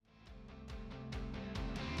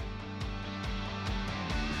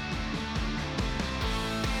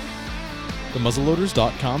the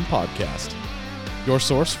muzzleloaders.com podcast, your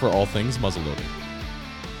source for all things muzzleloading.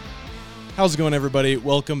 How's it going, everybody?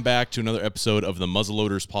 Welcome back to another episode of the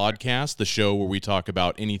Muzzleloaders podcast, the show where we talk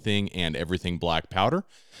about anything and everything black powder.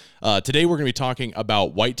 Today we're going to be talking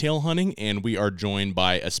about whitetail hunting, and we are joined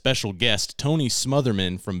by a special guest, Tony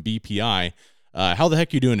Smotherman from BPI. How the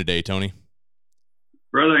heck are you doing today, Tony?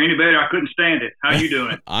 Brother, any better? I couldn't stand it. How you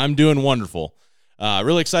doing? I'm doing wonderful.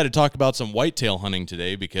 Really excited to talk about some whitetail hunting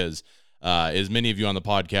today because, as many of you on the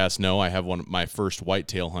podcast know, I have my first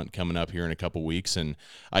whitetail hunt coming up here in a couple weeks, and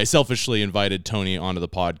I selfishly invited Tony onto the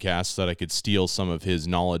podcast so that I could steal some of his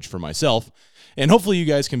knowledge for myself, and hopefully you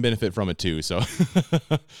guys can benefit from it too. So,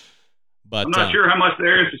 but I'm not sure how much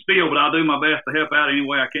there is to steal, but I'll do my best to help out any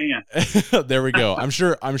way I can. There we go. I'm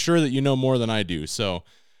sure that you know more than I do. So,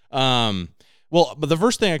 well, but the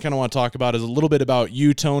first thing I kind of want to talk about is a little bit about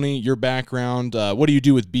you, Tony, your background. What do you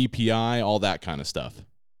do with BPI, all that kind of stuff?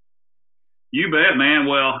 You bet, man.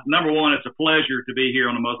 Well, number one, it's a pleasure to be here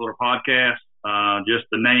on the Muzzleloader podcast. Just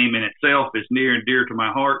the name in itself is near and dear to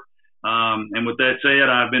my heart. And with that said,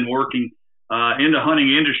 I've been working in the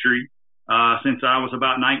hunting industry since I was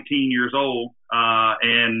about 19 years old.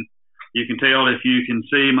 And you can tell if you can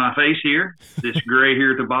see my face here, this gray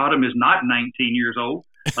here at the bottom is not 19 years old.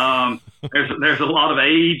 There's a lot of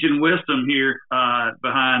age and wisdom here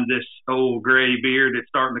behind this old gray beard that's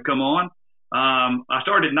starting to come on. I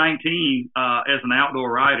started at 19 as an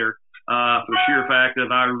outdoor rider for the sheer fact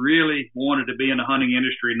that I really wanted to be in the hunting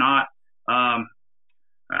industry, not to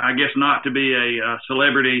be a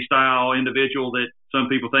celebrity style individual that some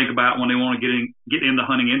people think about when they want to get in the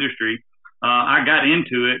hunting industry. I got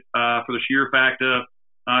into it for the sheer fact of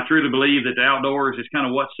I truly believe that the outdoors is kind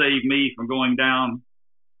of what saved me from going down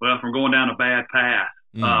a bad path.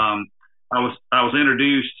 I was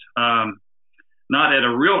introduced not at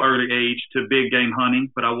a real early age to big game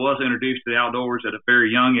hunting, but I was introduced to the outdoors at a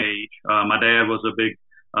very young age. My dad was a big,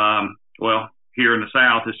 here in the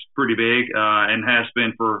South, it's pretty big and has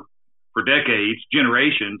been for decades,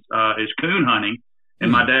 generations, is coon hunting.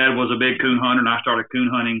 And my dad was a big coon hunter, and I started coon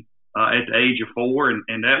hunting at the age of 4,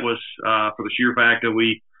 and that was for the sheer fact that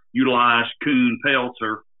we utilized coon pelts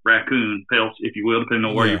or raccoon pelts, if you will, depending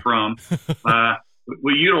on where you're from.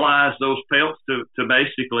 We utilized those pelts to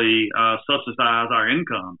basically subsidize our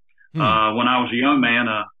income. When I was a young man,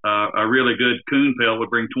 a really good coon pelt would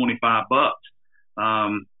bring $25.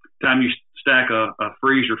 Time you stack a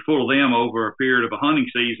freezer full of them over a period of a hunting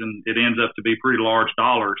season, it ends up to be pretty large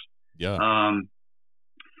dollars. Yeah.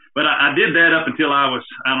 But I did that up until I was,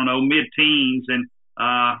 mid-teens. And,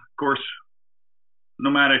 of course, no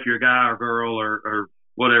matter if you're a guy or girl or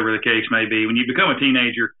whatever the case may be, when you become a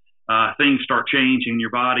teenager, things start changing, your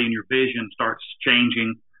body and your vision starts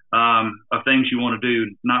changing of things you want to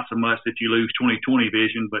do. Not so much that you lose 20/20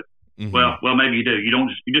 vision, but well, maybe you do. You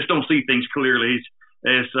just don't see things clearly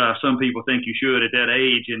as some people think you should at that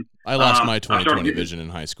age. And I lost my 20/20 vision in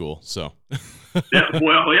high school, so. Yeah, I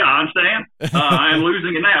understand. I am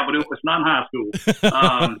losing it now, but it was not in high school.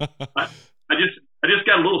 I just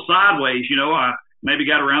got a little sideways. I maybe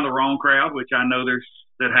got around the wrong crowd, which I know that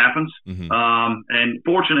happens. And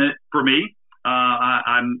fortunate for me,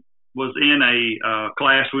 I was in a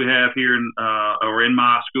class we have here in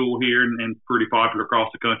my school here and pretty popular across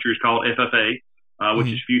the country. It's called FFA, which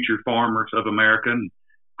is Future Farmers of America, and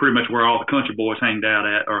pretty much where all the country boys hung out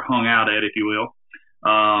at, if you will.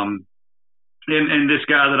 And this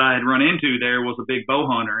guy that I had run into there was a big bow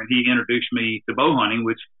hunter, and he introduced me to bow hunting,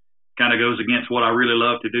 which kind of goes against what I really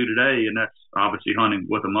love to do today, and that's obviously hunting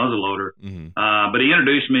with a muzzleloader. But he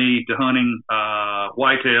introduced me to hunting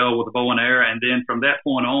whitetail with a bow and arrow, and then from that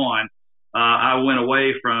point on, I went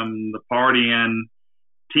away from the partying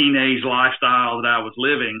teenage lifestyle that I was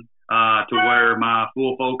living to where my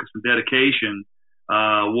full focus and dedication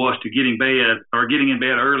was to getting in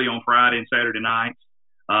bed early on Friday and Saturday nights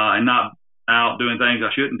and not out doing things I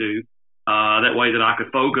shouldn't do. That way that I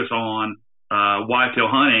could focus on whitetail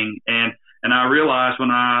hunting. And I realized when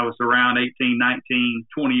I was around 18, 19,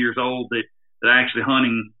 20 years old that actually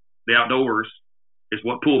hunting the outdoors is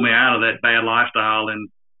what pulled me out of that bad lifestyle and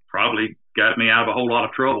probably got me out of a whole lot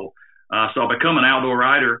of trouble. So I become an outdoor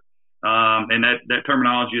rider. And that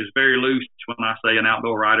terminology is very loose when I say an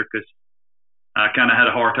outdoor rider, because I kind of had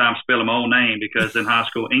a hard time spelling my own name, because in high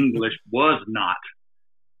school, English was not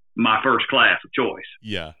my first class of choice.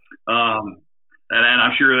 Yeah. And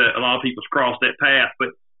I'm sure that a lot of people's crossed that path,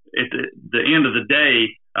 but at the end of the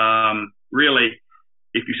day, really,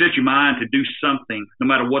 if you set your mind to do something, no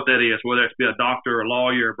matter what that is, whether it's be a doctor, a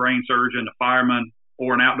lawyer, a brain surgeon, a fireman,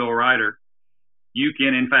 or an outdoor rider, you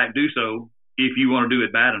can in fact do so if you want to do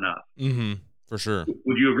it bad enough. For sure.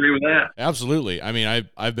 Would you agree with that? Absolutely. I mean,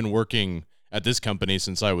 I've been working at this company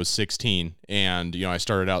since I was 16, and I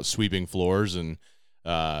started out sweeping floors and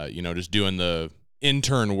just doing the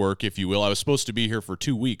intern work, if you will. I was supposed to be here for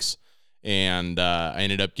 2 weeks, and I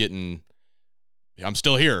ended up I'm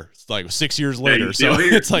still here. It's like 6 years later. So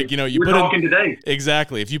it's like, we're talking today.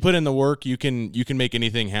 Exactly. If you put in the work, you can make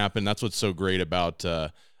anything happen. That's what's so great about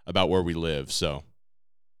where we live. So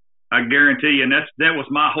I guarantee you, and that was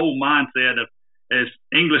my whole mindset as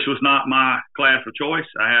English was not my class of choice.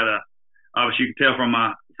 I had obviously you can tell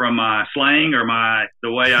from my slang or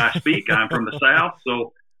the way I speak, I'm from the South.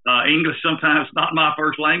 So English sometimes not my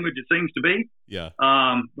first language, it seems to be. Yeah.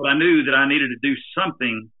 But I knew that I needed to do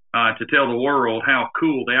something to tell the world how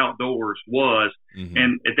cool the outdoors was. Mm-hmm.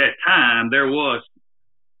 And at that time, there was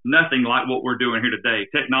nothing like what we're doing here today.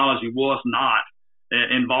 Technology was not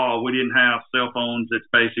involved. We didn't have cell phones. It's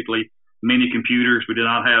basically mini computers. We did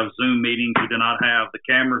not have Zoom meetings. We did not have the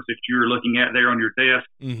cameras that you're looking at there on your desk.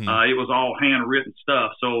 Mm-hmm. It was all handwritten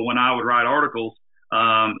stuff. So when I would write articles,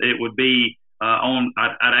 it would be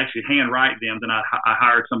I'd actually handwrite them. Then I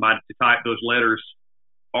hired somebody to type those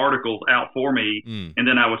articles out for me, and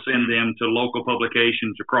then I would send them to local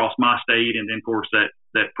publications across my state. And then, of course,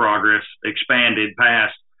 that progress expanded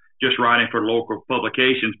past just writing for local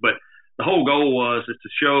publications. But the whole goal is to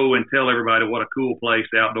show and tell everybody what a cool place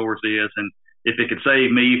the outdoors is. And if it could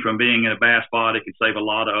save me from being in a bad spot, it could save a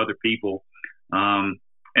lot of other people. And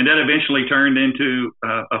that eventually turned into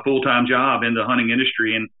a full-time job in the hunting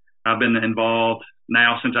industry. And I've been involved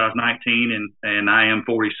now since I was 19, and I am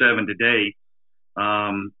 47 today,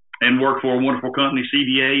 and work for a wonderful company,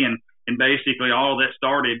 CVA. And basically all of that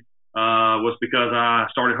started was because I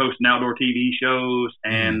started hosting outdoor TV shows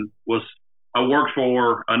and I worked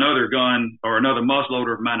for another gun or another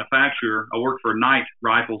muzzleloader manufacturer. I worked for Knight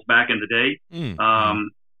Rifles back in the day,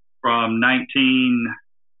 from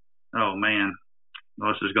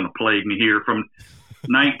this is going to plague me here, from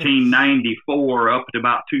 1994 up to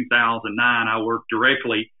about 2009. I worked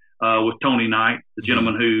directly with Tony Knight, the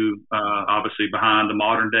gentleman who obviously behind the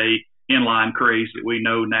modern day inline craze that we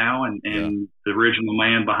know now, and the original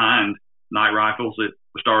man behind Knight Rifles that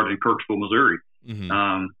started in Kirksville, Missouri.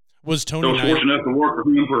 Mm-hmm. Was Tony so I was fortunate enough to work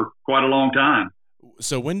with him for quite a long time.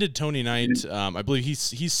 So when did Tony Knight, I believe he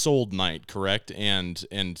sold Knight, correct, and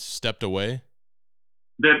stepped away?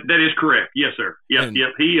 That is correct. Yes, sir. Yep.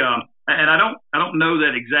 He and I don't know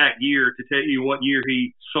that exact year to tell you what year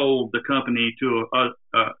he sold the company to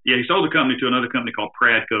he sold the company to another company called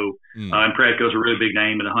Pradco. And Pradco is a really big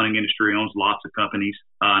name in the hunting industry, owns lots of companies.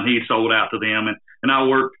 And he sold out to them, and I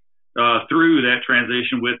worked through that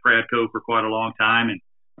transition with Pradco for quite a long time, and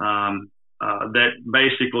that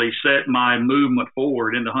basically set my movement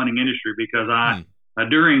forward in the hunting industry because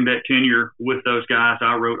during that tenure with those guys,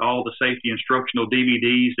 I wrote all the safety instructional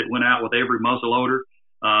DVDs that went out with every muzzleloader.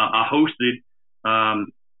 I hosted,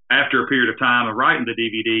 after a period of time of writing the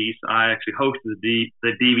DVDs, I actually hosted the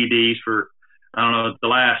DVDs for, the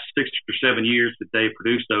last 6 or 7 years that they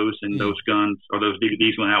produced those, and those guns or those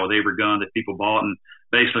DVDs went out with every gun that people bought. And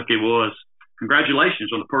basically it was,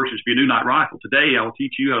 congratulations on the purchase of your new Knight rifle. Today I will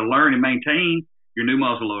teach you how to learn and maintain your new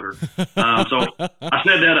muzzleloader. So I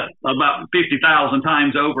said that about 50,000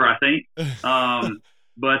 times over, I think.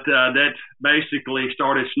 But that basically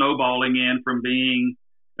started snowballing in from being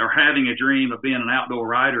or having a dream of being an outdoor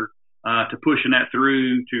writer to pushing that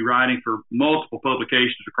through to writing for multiple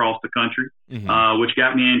publications across the country, which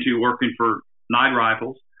got me into working for Knight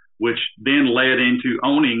Rifles, which then led into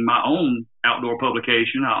owning my own outdoor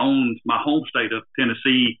publication. I owned my home state of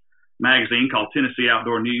Tennessee magazine called Tennessee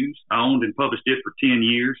Outdoor News. I owned and published it for 10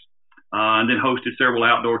 years, and then hosted several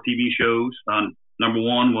outdoor TV shows. Number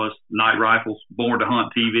one was Knight Rifles Born to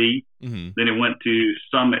Hunt TV. Then it went to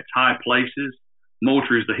Summit's High Places,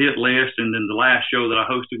 Moultrie's The Hit List, and then the last show that I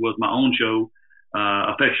hosted was my own show,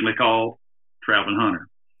 affectionately called Traveling Hunter.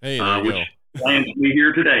 Hey, there you which plans to be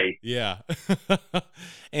here today. Yeah.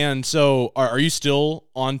 And so are you still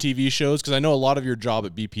on TV shows? Because I know a lot of your job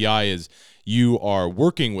at BPI is you are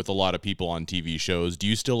working with a lot of people on TV shows. Do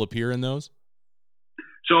you still appear in those?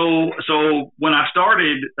 So when I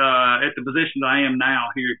started at the position that I am now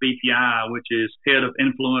here at BPI, which is Head of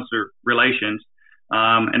Influencer Relations,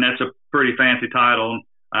 and that's a pretty fancy title.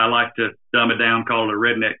 I like to dumb it down, call it a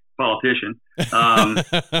redneck politician.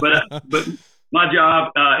 But my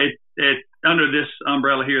job under this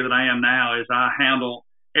umbrella here that I am now is I handle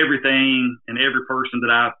everything and every person that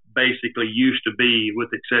I basically used to be, with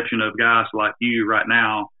the exception of guys like you right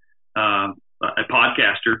now, a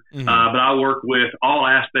podcaster. But I work with all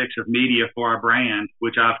aspects of media for our brand,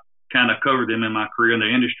 which I've kind of covered them in my career in the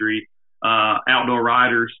industry, outdoor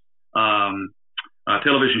writers,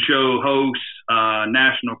 television show hosts,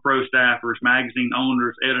 national pro staffers, magazine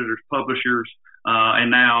owners, editors, publishers,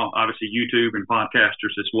 and now obviously YouTube and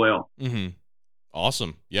podcasters as well. Mm-hmm.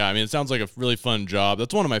 Awesome. Yeah, I mean, it sounds like a really fun job.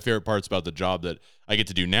 That's one of my favorite parts about the job that I get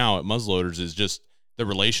to do now at Muzzleloaders is just the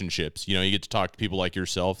relationships. You know, you get to talk to people like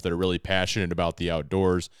yourself that are really passionate about the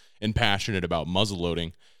outdoors and passionate about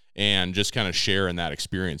muzzleloading and just kind of sharing that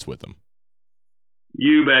experience with them.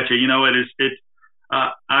 You betcha. You know,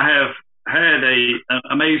 I have had an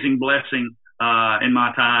amazing blessing in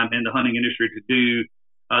my time in the hunting industry to do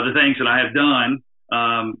the things that I have done.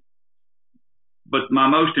 But my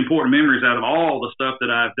most important memories out of all the stuff that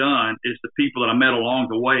I've done is the people that I met along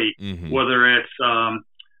the way, Mm-hmm. whether it's a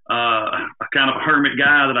kind of a hermit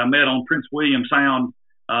guy that I met on Prince William Sound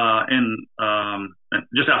in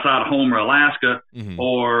just outside of Homer, Alaska, Mm-hmm.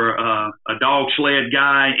 or a dog sled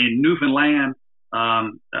guy in Newfoundland.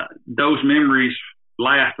 Those memories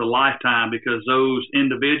last a lifetime because those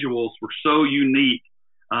individuals were so unique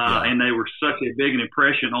and they were such a big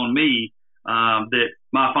impression on me that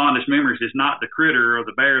my fondest memories is not the critter or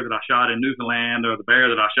the bear that I shot in Newfoundland or the bear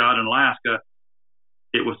that I shot in Alaska.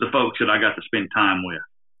 It was the folks that I got to spend time with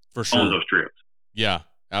For sure. on those trips. Yeah,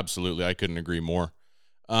 absolutely. I couldn't agree more.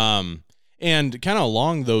 And kind of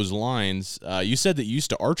along those lines, you said that you used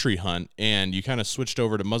to archery hunt and you kind of switched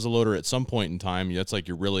over to muzzleloader at some point in time. That's like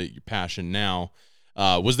your passion now.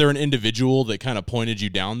 Was there an individual that kind of pointed you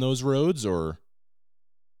down those roads, or?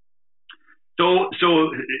 So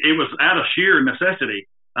it was out of sheer necessity.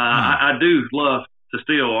 I do love to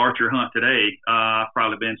still archer hunt today. I've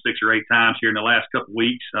probably been 6 or 8 times here in the last couple of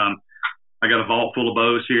weeks. I got a vault full of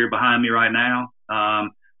bows here behind me right now.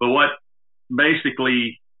 But what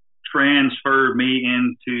basically transferred me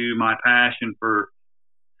into my passion for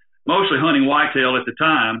mostly hunting whitetail at the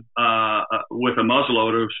time with the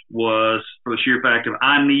muzzleloaders was for the sheer fact of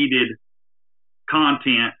I needed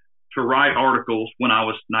content to write articles when I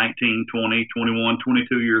was 19, 20, 21,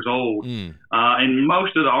 22 years old. And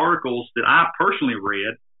most of the articles that I personally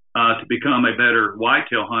read to become a better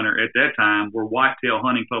whitetail hunter at that time were whitetail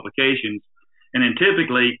hunting publications. And then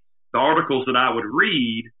typically the articles that I would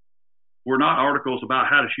read were not articles about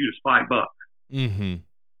how to shoot a spike buck. Mm-hmm.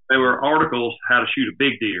 They were articles how to shoot a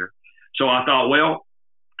big deer. So I thought, well,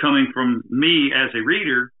 coming from me as a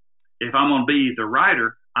reader, if I'm going to be the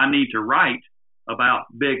writer, I need to write about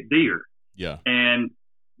big deer. Yeah. And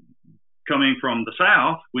coming from the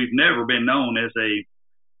South, we've never been known as a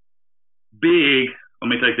big, let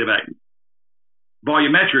me take that back.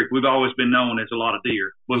 Volumetric, we've always been known as a lot of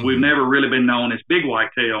deer, but Mm-hmm. we've never really been known as big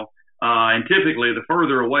whitetail. And typically, the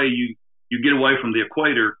further away you get away from the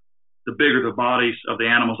equator, the bigger the bodies of the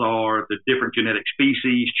animals are. The different genetic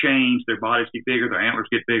species change. Their bodies get bigger. Their antlers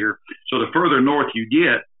get bigger. So the further north you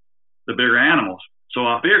get, the bigger animals. So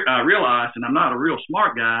I realized, and I'm not a real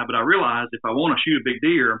smart guy, but I realized if I want to shoot a big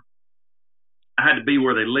deer, I had to be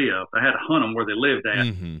where they lived. I had to hunt them where they lived at.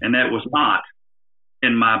 Mm-hmm. And that was not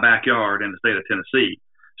in my backyard in the state of Tennessee.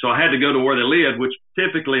 So I had to go to where they lived, which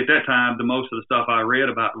typically at that time, the most of the stuff I read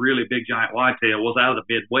about really big giant whitetail was out of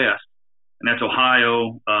the Midwest. And that's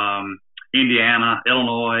Ohio, Indiana,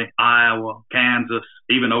 Illinois, Iowa, Kansas,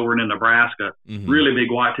 even over in Nebraska. Mm-hmm. Really big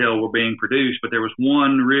whitetail were being produced, but there was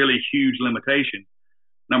one really huge limitation.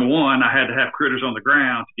 Number one, I had to have critters on the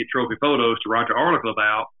ground to get trophy photos to write the article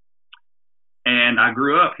about. And I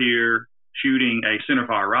grew up here shooting a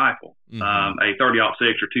centerfire rifle. Mm-hmm. A 30-06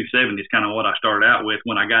 or 270 is kind of what I started out with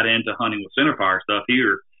when I got into hunting with centerfire stuff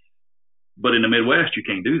here. But in the Midwest, you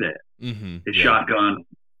can't do that. Mm-hmm. It's shotgun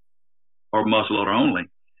or muzzleloader only.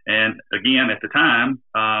 And again, at the time,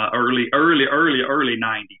 early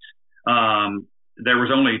 90s, there was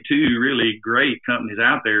only 2 really great companies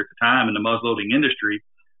out there at the time in the muzzleloading industry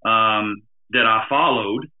that I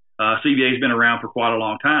followed. CVA's been around for quite a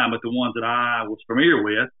long time, but the ones that I was familiar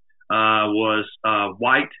with was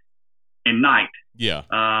White and Knight. Yeah.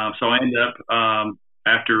 So I ended up,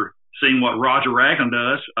 after seeing what Roger Ragland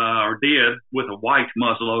did with a White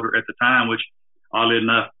muzzleloader at the time, which oddly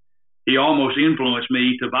enough, he almost influenced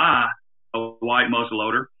me to buy a White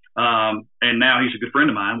muzzleloader. And now he's a good friend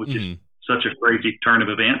of mine, which is such a crazy turn of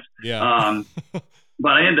events. Yeah.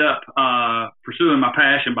 But I ended up pursuing my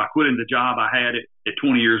passion by quitting the job I had at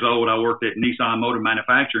 20 years old. I worked at Nissan Motor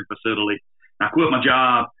Manufacturing Facility. I quit my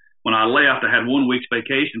job. When I left, I had 1 week's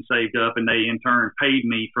vacation saved up, and they in turn paid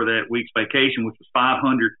me for that week's vacation, which was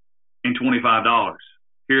 $525.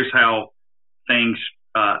 Here's how things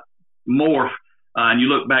morph. And you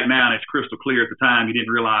look back now, and it's crystal clear. At the time, you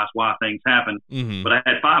didn't realize why things happened. Mm-hmm. But I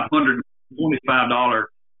had $525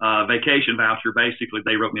 vacation voucher. Basically,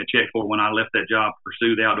 they wrote me a check for when I left that job to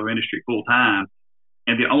pursue the outdoor industry full time.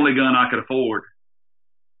 And the only gun I could afford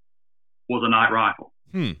was a night rifle.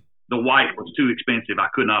 The white was too expensive. I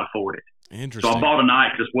could not afford it. Interesting. So I bought a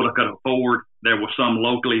night because what I could afford. There was some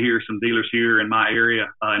locally here, some dealers here in my area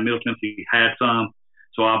in Middle Tennessee had some.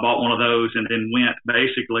 So I bought one of those and then went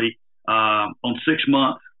basically on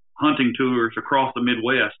 6-month hunting tours across the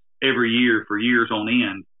Midwest every year for years on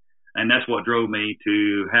end. And that's what drove me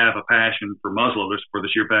to have a passion for muzzleloaders for the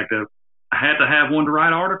sheer fact of I had to have one to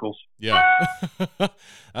write articles. Yeah.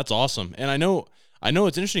 That's awesome. And I know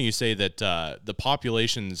it's interesting you say that the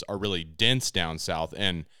populations are really dense down south.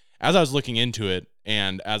 And as I was looking into it,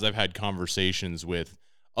 and as I've had conversations with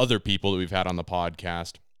other people that we've had on the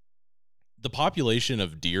podcast, the population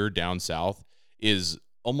of deer down south is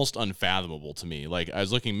almost unfathomable to me. Like I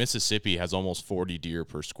was looking, Mississippi has almost 40 deer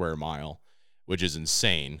per square mile, which is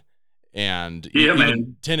insane. And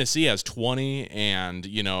even Tennessee has 20, and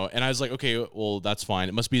and I was like, okay, well, that's fine.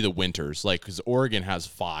 It must be the winters, like, because Oregon has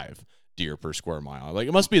 5 deer per square mile. Like,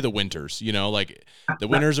 it must be the winters, like the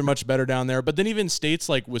winters are much better down there. But then even states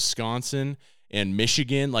like Wisconsin and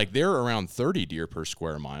Michigan, like they're around 30 deer per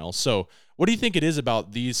square mile. So what do you think it is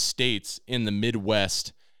about these states in the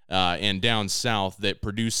Midwest and down south that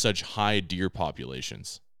produce such high deer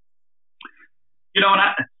populations?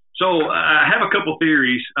 So I have a couple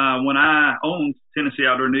theories. When I owned Tennessee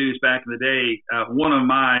Outdoor News back in the day, one of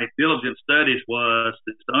my diligent studies was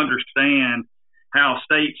to understand how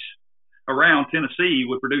states around Tennessee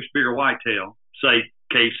would produce bigger whitetail. Say,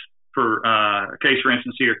 case for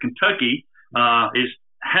instance here, Kentucky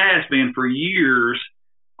has been for years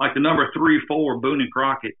like the number 3, 4 Boone and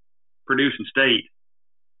Crockett producing state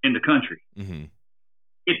in the country. Mm-hmm.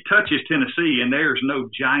 It touches Tennessee, and there's no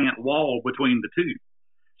giant wall between the two.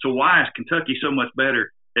 So why is Kentucky so much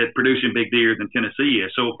better at producing big deer than Tennessee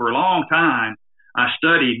is? So for a long time, I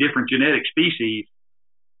studied different genetic species,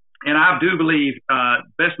 and I do believe,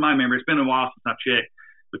 best of my memory, it's been a while since I've checked,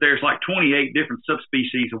 but there's like 28 different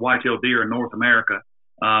subspecies of white-tailed deer in North America.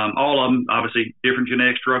 All of them, obviously, different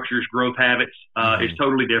genetic structures, growth habits is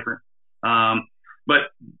totally different. But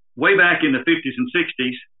way back in the 50s and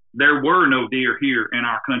 60s, there were no deer here in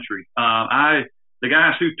our country. The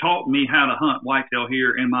guys who taught me how to hunt whitetail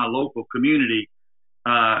here in my local community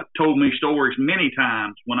told me stories many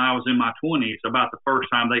times when I was in my 20s about the first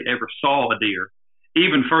time they ever saw a deer.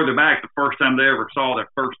 Even further back, the first time they ever saw their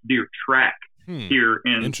first deer track here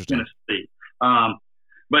in Tennessee.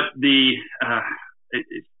 But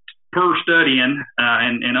per studying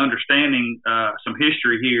and understanding some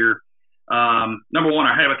history here, number one,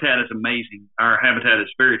 our habitat is amazing. Our habitat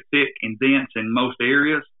is very thick and dense in most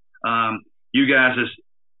areas. You guys'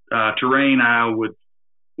 terrain, I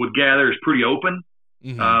would gather, is pretty open,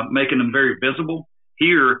 making them very visible.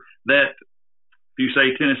 Here, that if you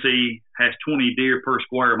say Tennessee has 20 deer per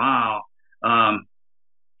square mile,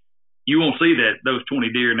 you won't see those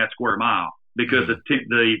 20 deer in that square mile because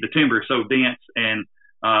the timber is so dense and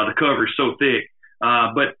the cover is so thick.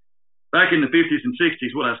 But back in the 50s and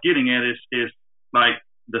 60s, what I was getting at is like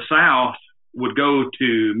the South would go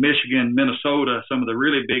to Michigan, Minnesota, some of the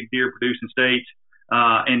really big deer producing states,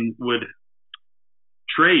 and would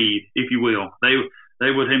trade, if you will.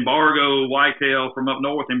 They would embargo whitetail from up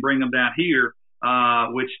north and bring them down here,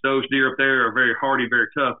 which those deer up there are very hardy, very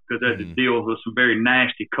tough because that deals with some very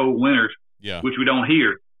nasty cold winters, which we don't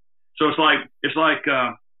hear. So it's like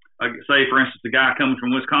say, for instance, the guy coming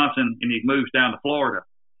from Wisconsin and he moves down to Florida.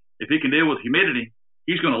 If he can deal with humidity,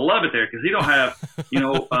 he's going to love it there because he don't have,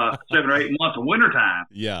 7 or 8 months of wintertime.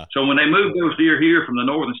 Yeah. So when they moved those deer here from the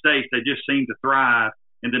northern states, they just seemed to thrive,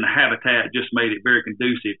 and then the habitat just made it very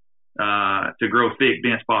conducive to grow thick,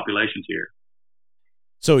 dense populations here.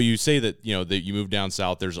 So you say that, that you move down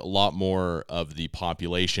south, there's a lot more of the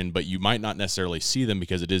population, but you might not necessarily see them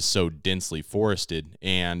because it is so densely forested.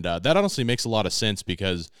 And that honestly makes a lot of sense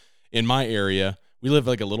because in my area, we live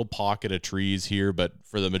like a little pocket of trees here, but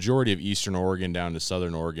for the majority of eastern Oregon down to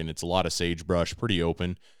southern Oregon, it's a lot of sagebrush, pretty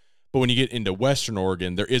open. But when you get into western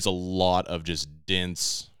Oregon, there is a lot of just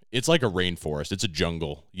dense, it's like a rainforest. It's a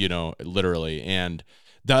jungle, literally. And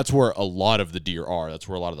that's where a lot of the deer are. That's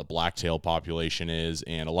where a lot of the blacktail population is,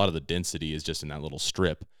 and a lot of the density is just in that little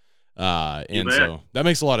strip. And so that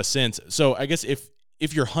makes a lot of sense. So I guess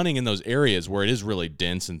if you're hunting in those areas where it is really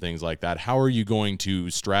dense and things like that, how are you going to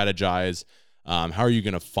strategize? How are you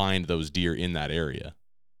going to find those deer in that area?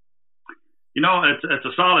 It's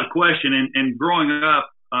a solid question. And growing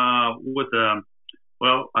up with the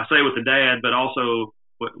dad, but also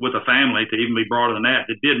with a family, to even be broader than that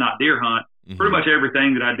did not deer hunt. Pretty much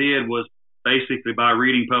everything that I did was basically by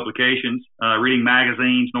reading publications, reading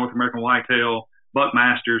magazines, North American Whitetail,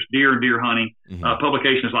 Buckmasters, deer and deer hunting,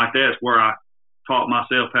 publications like that is where I taught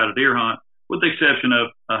myself how to deer hunt. with the exception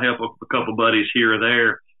of help of a couple buddies here or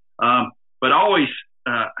there. But I always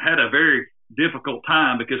had a very difficult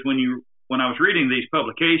time because when I was reading these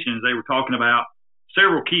publications, they were talking about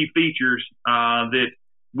several key features that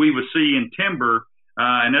we would see in timber,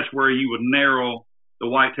 and that's where you would narrow the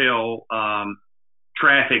whitetail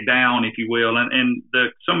traffic down, if you will. And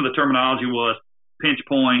some of the terminology was pinch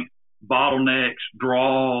point, bottlenecks,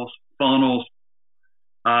 draws, funnels.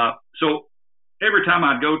 So every time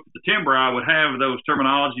I'd go to the timber, I would have those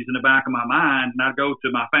terminologies in the back of my mind, and I'd go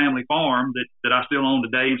to my family farm that I still own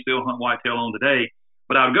today and still hunt whitetail on today.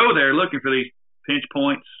 But I would go there looking for these pinch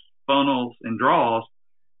points, funnels, and draws.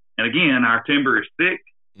 And again, our timber is thick,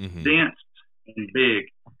 dense, and big.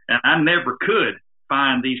 And I never could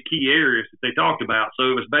find these key areas that they talked about.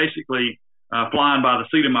 So it was basically flying by the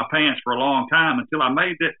seat of my pants for a long time until I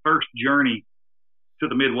made that first journey to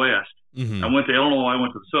the Midwest. I went to Illinois,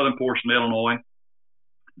 went to the southern portion of Illinois.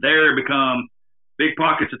 There become big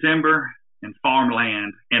pockets of timber and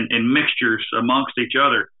farmland and mixtures amongst each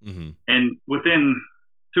other. And within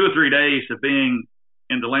 2 or 3 days of being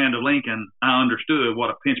in the land of Lincoln, I understood what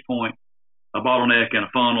a pinch point, a bottleneck, and a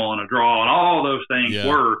funnel, and a draw, and all those things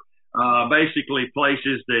were. Basically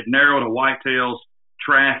places that narrowed a whitetail's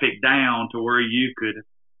traffic down to where you could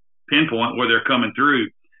pinpoint where they're coming through.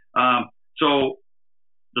 So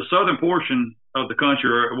the southern portion of the country,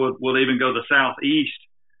 or we'll even go the southeast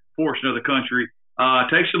portion of the country,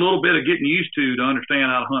 takes a little bit of getting used to understand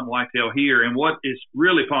how to hunt whitetail here. And what is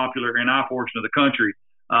really popular in our portion of the country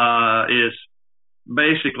is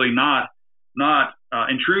basically not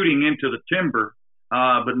intruding into the timber,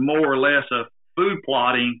 but more or less of food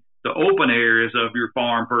plotting the open areas of your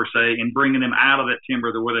farm per se, and bringing them out of that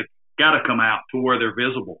timber to where they got to come out to where they're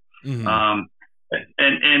visible.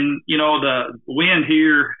 And you know, the wind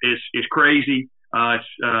here is crazy. I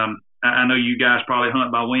know you guys probably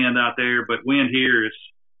hunt by wind out there, but wind here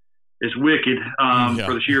is wicked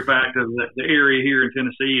for the sheer fact of the area here in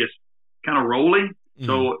Tennessee is kind of rolling.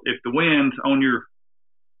 So if the wind on your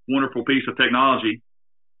wonderful piece of technology,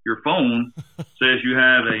 your phone, says you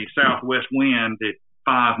have a southwest wind at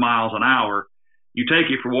 5 miles an hour, you take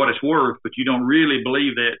it for what it's worth, but you don't really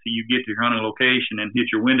believe that till you get to your hunting location and hit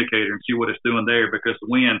your wind indicator and see what it's doing there, because the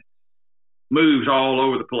wind moves all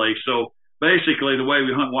over the place. So basically the way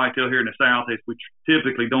we hunt whitetail here in the South is we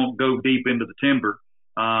typically don't go deep into the timber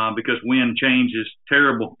because wind change is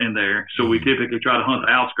terrible in there. So we typically try to hunt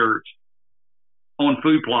the outskirts on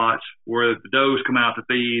food plots where the does come out to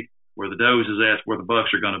feed, where the does is at, where the bucks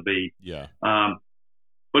are going to be.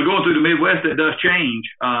 But going through the Midwest, that does change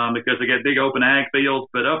because they got big open ag fields.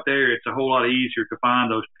 But up there, it's a whole lot easier to find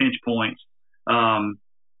those pinch points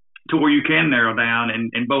to where you can narrow down.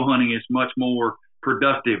 And bow hunting is much more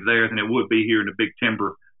productive there than it would be here in the big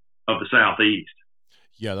timber of the Southeast.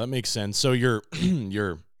 Yeah, that makes sense. So you're going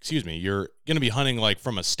to be hunting like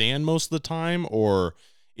from a stand most of the time, or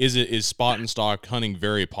is spot and stock hunting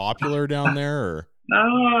very popular down there? Or?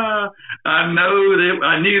 I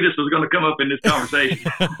knew this was going to come up in this conversation.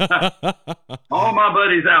 All my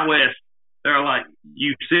buddies out west, they're like,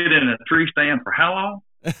 you sit in a tree stand for how long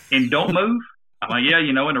and don't move? I'm like, yeah,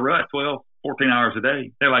 in the rut, 12, 14 hours a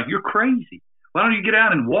day. They're like, you're crazy. Why don't you get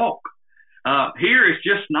out and walk? Here it's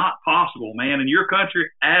just not possible, man. In your country,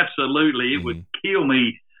 absolutely. It would kill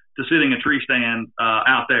me to sit in a tree stand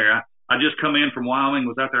out there. I just come in from Wyoming,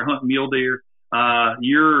 was out there hunting mule deer.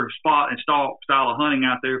 Your spot and stalk style of hunting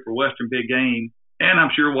out there for western big game, and I'm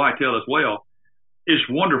sure whitetail as well, is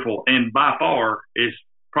wonderful, and by far is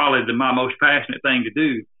probably my most passionate thing to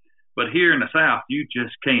do. But here in the South, you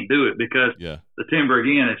just can't do it because the timber,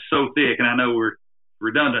 again, is so thick, and I know we're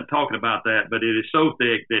redundant talking about that, but it is so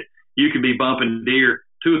thick that you could be bumping deer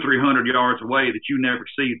 200 or 300 yards away that you never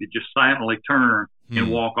see, that just silently turn and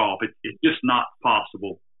walk off. It's just not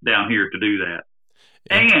possible down here to do that.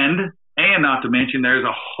 And not to mention, there's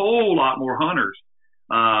a whole lot more hunters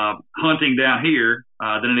hunting down here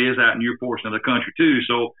than it is out in your portion of the country too.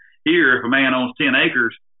 So here, if a man owns 10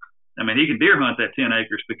 acres, I mean, he can deer hunt that 10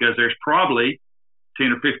 acres because there's probably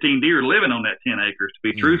 10 or 15 deer living on that 10 acres, to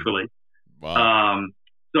be truthfully. Wow.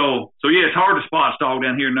 So yeah, it's hard to spot stall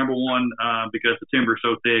down here, number one, because the timber is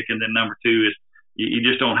so thick. And then number two is you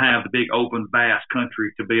just don't have the big open, vast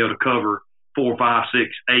country to be able to cover 4, 5, 6,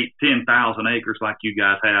 8, 10,000 acres like you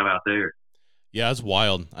guys have out there. Yeah, it's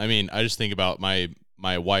wild. I mean, I just think about my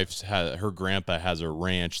wife's her grandpa has a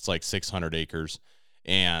ranch. It's like 600 acres,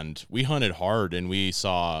 and we hunted hard, and we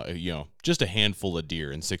saw just a handful of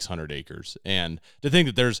deer in 600 acres. And to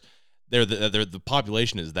think that the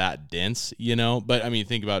population is that dense, But I mean,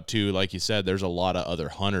 think about too, like you said, there's a lot of other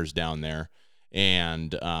hunters down there,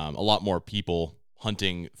 and a lot more people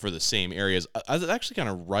hunting for the same areas. It actually kind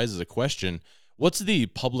of raises a question. What's the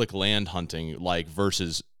public land hunting like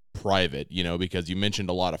versus private, because you mentioned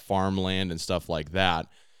a lot of farmland and stuff like that.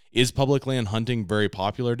 Is public land hunting very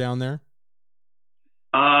popular down there?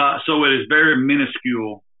 So it is very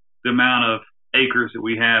minuscule, the amount of acres that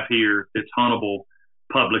we have here that's huntable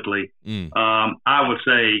publicly. I would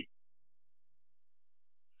say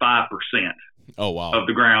 5%. Oh, wow. Of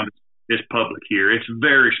the ground is public here. It's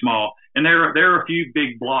very small. And there are a few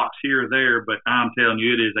big blocks here or there, but I'm telling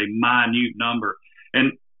you, it is a minute number.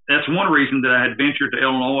 And that's one reason that I had ventured to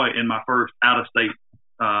Illinois in my first out-of-state,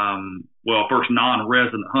 first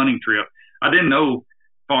non-resident hunting trip. I didn't know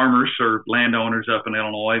farmers or landowners up in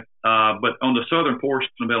Illinois, but on the southern portion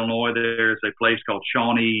of Illinois, there's a place called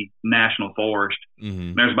Shawnee National Forest.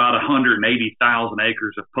 There's about 180,000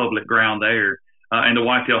 acres of public ground there, and the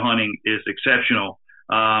whitetail hunting is exceptional.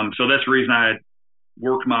 So that's the reason I had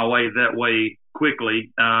worked my way that way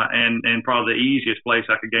quickly, and probably the easiest place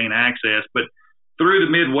I could gain access. But through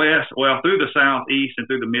the Midwest, through the Southeast and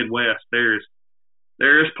through the Midwest, there's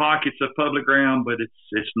pockets of public ground, but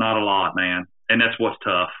it's not a lot, man. And that's what's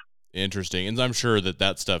tough. Interesting. And I'm sure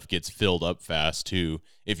that stuff gets filled up fast too.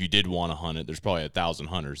 If you did want to hunt it, there's probably 1,000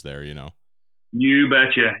 hunters there, You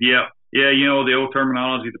betcha. Yep. Yeah. The old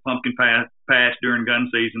terminology, the pumpkin patch during gun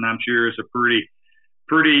season, I'm sure is a pretty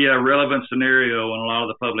relevant scenario in a lot of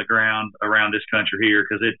the public ground around this country here,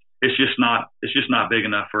 because it's just not big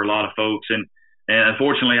enough for a lot of folks. And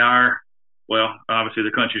unfortunately obviously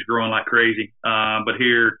the country's growing like crazy. But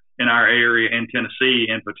here in our area, in Tennessee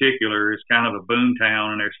in particular, is kind of a boom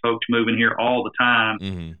town, and there's folks moving here all the time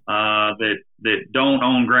that don't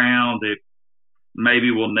own ground, that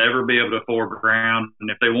maybe will never be able to afford ground,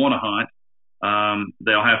 and if they want to hunt,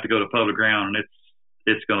 they'll have to go to public ground, and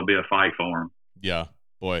it's going to be a fight for them. Yeah,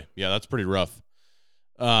 boy, yeah, that's pretty rough.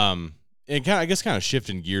 And I guess kind of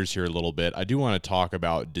shifting gears here a little bit, I do want to talk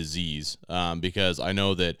about disease, because I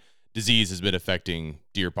know that disease has been affecting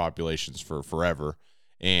deer populations for forever.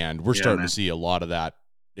 And we're starting to see a lot of that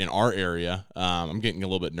in our area. I'm getting a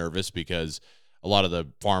little bit nervous because a lot of the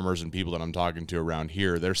farmers and people that I'm talking to around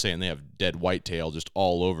here, they're saying they have dead whitetail just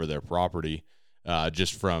all over their property,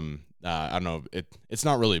 just from, I don't know, it's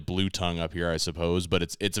not really blue tongue up here, I suppose, but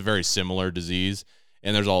it's a very similar disease.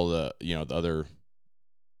 And there's all the, the other,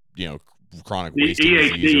 chronic wasting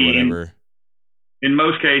disease or whatever. In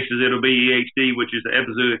most cases, it'll be EHD, which is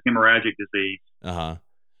epizootic hemorrhagic disease.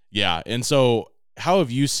 Yeah. And so, how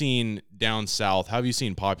have you seen down south? How have you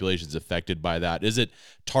seen populations affected by that? Is it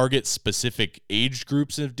target specific age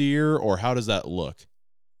groups of deer, or how does that look?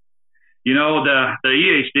 The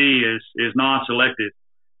EHD is non-selective.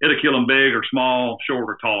 It'll kill them big or small, short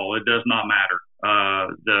or tall. It does not matter.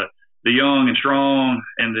 The young and strong,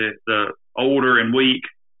 and the older and weak,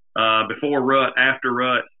 before rut, after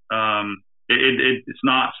rut. It's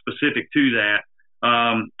not specific to that.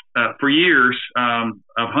 For years of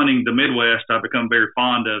hunting the Midwest, I've become very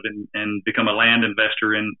fond of and become a land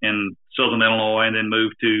investor in southern Illinois, and then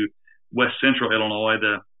moved to west central Illinois,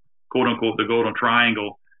 the quote-unquote the Golden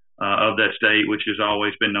Triangle of that state, which has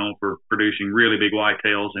always been known for producing really big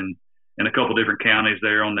whitetails, and in a couple different counties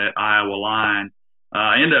there on that Iowa line.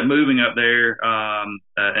 I ended up moving up there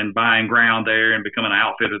and buying ground there and becoming an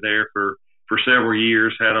outfitter there for several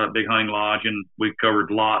years. Had a big hunting lodge, and we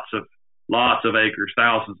covered lots of acres,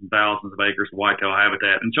 thousands and thousands of acres of whitetail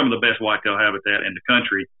habitat, and some of the best whitetail habitat in the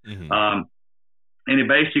country. And it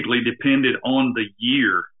basically depended on the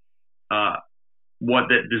year what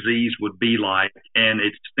that disease would be like. And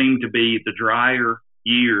it seemed to be the drier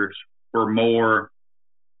years were more,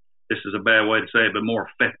 this is a bad way to say it, but more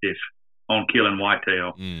effective on killing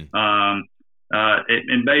whitetail. And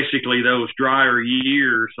basically those drier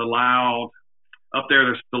years allowed, up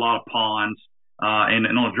there's a lot of ponds, and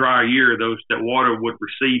on a drier year, that water would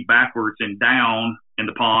recede backwards and down in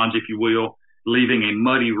the ponds, if you will, leaving a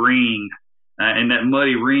muddy ring. And that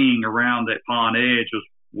muddy ring around that pond edge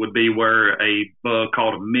would be where a bug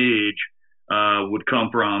called a midge would come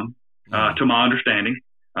from, to my understanding.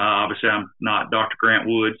 Obviously, I'm not Dr. Grant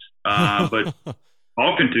Woods, but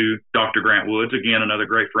talking to Dr. Grant Woods, again, another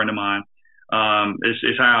great friend of mine,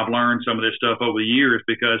 is how I've learned some of this stuff over the years,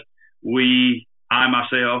 because I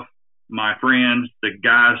myself, my friends, the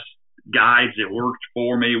guides that worked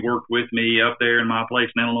with me up there in my place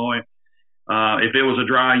in Illinois, if it was a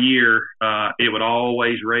dry year, it would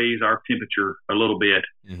always raise our temperature a little bit,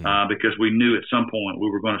 because we knew at some point we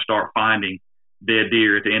were going to start finding dead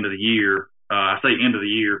deer at the end of the year. I say end of the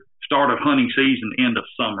year, start of hunting season, end of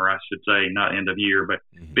summer, I should say, not end of year, but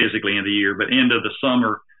physically end of year, but end of the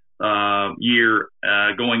summer year,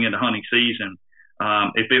 going into hunting season.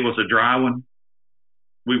 If it was a dry one,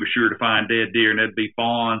 we were sure to find dead deer, and that'd be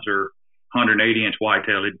fawns or 180-inch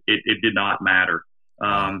whitetail. It did not matter.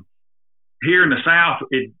 Here in the South,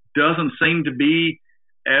 it doesn't seem to be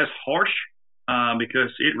as harsh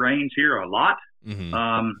because it rains here a lot. Mm-hmm.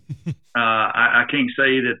 I can't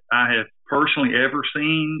say that I have personally ever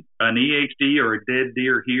seen an EHD or a dead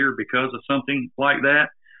deer here because of something like that.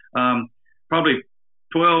 Probably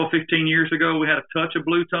 12, 15 years ago, we had a touch of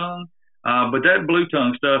blue tongue, but that blue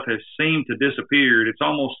tongue stuff has seemed to disappear. It's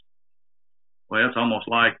almost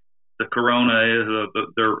like the corona is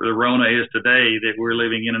the Rona is today that we're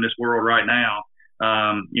living in this world right now.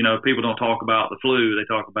 People don't talk about the flu; they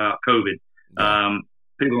talk about COVID.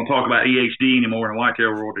 People don't talk about EHD anymore in the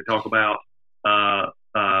whitetail world. They talk about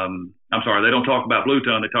they don't talk about blue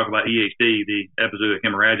tongue. They talk about EHD, the epizootic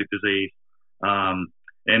hemorrhagic disease, and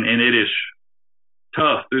it is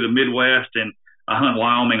tough through the Midwest. And I hunt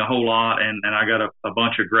Wyoming a whole lot, and I got a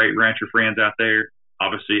bunch of great rancher friends out there.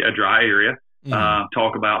 Obviously, a dry area.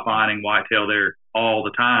 Talk about finding whitetail there all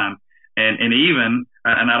the time, and even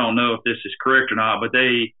I don't know if this is correct or not, but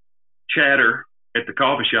they chatter at the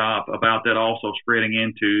coffee shop about that also spreading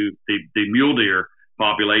into the mule deer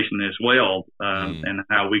population as well, and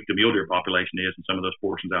how weak the mule deer population is in some of those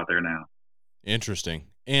portions out there now. Interesting.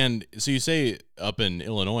 And so you say up in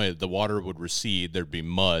Illinois, the water would recede, there'd be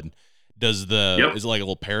mud. Is it like a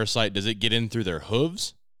little parasite? Does it get in through their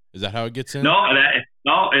hooves? Is that how it gets in? No,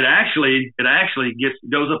 it actually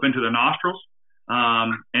goes up into their nostrils,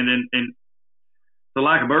 and the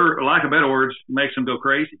lack of better words makes them go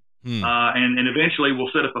crazy. And eventually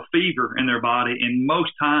will set up a fever in their body. And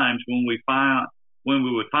most times when we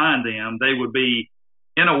would find them, they would be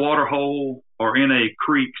in a water hole or in a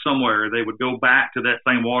creek somewhere. They would go back to that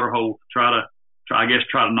same water hole to try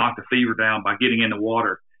to knock the fever down by getting in the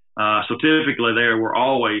water. So typically they were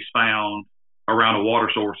always found around a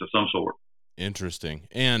water source of some sort. Interesting.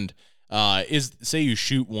 And say you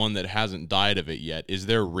shoot one that hasn't died of it yet, is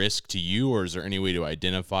there risk to you, or is there any way to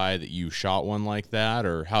identify that you shot one like that,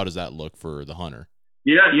 or how does that look for the hunter?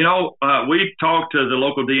 Yeah, we talked to the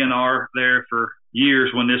local DNR there for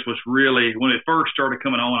years when it first started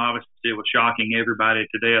coming on. Obviously, it was shocking everybody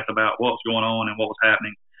to death about what was going on and what was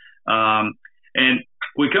happening. And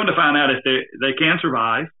we come to find out if they can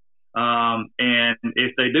survive, and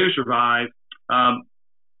if they do survive,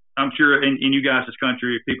 I'm sure in you guys'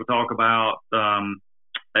 country, people talk about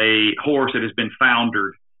a horse that has been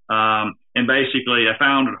foundered. And basically, a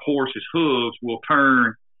foundered horse's hooves will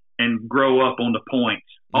turn and grow up on the points,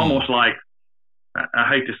 almost like, I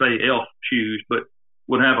hate to say elf shoes, but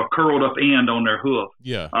would have a curled up end on their hoof.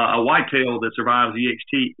 Yeah. A whitetail that survives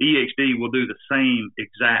EHD will do the same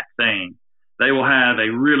exact thing. They will have a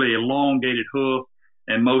really elongated hoof,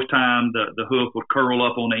 and most times the hoof would curl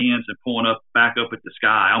up on the ends and point back up at the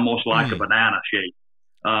sky, almost like a banana shape.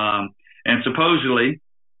 And supposedly,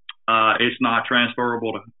 it's not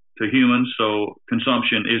transferable to humans, so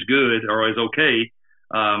consumption is good or is okay.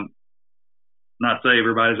 Not say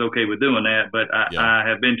everybody's okay with doing that, but I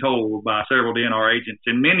have been told by several DNR agents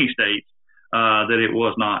in many states that it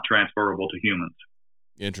was not transferable to humans.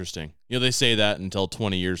 Interesting. They say that until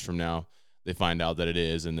 20 years from now, they find out that it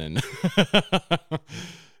is, and then.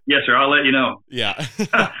 Yes, sir. I'll let you know. Yeah.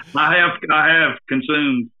 I have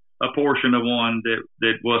consumed a portion of one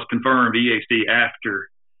that was confirmed EHD after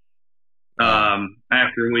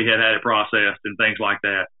we had it processed and things like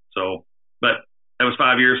that. So, but that was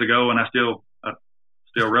 5 years ago, and I still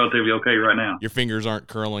relatively okay right now. Your fingers aren't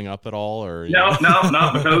curling up at all, or no,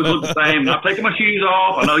 my toes look the same. I'm not taking my shoes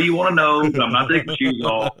off. I know you want to know, but I'm not taking my shoes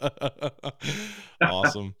off.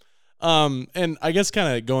 Awesome. And I guess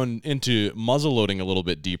kind of going into muzzle loading a little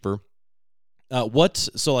bit deeper,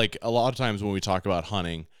 so like a lot of times when we talk about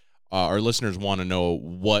hunting, our listeners want to know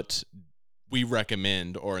what we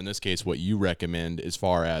recommend, or in this case, what you recommend as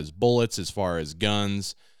far as bullets, as far as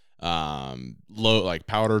guns, like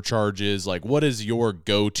powder charges. Like, what is your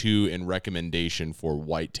go-to and recommendation for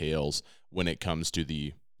whitetails when it comes to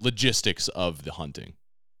the logistics of the hunting?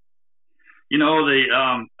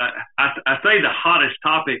 I say the hottest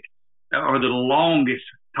topic, or the longest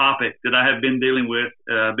topic that I have been dealing with,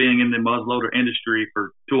 being in the muzzleloader industry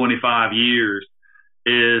for 25 years,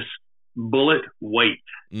 is bullet weight.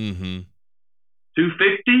 Mm-hmm.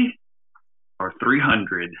 250 or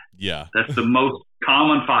 300. Yeah. That's the most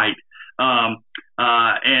common fight.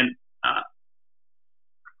 And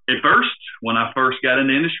at first, when I first got in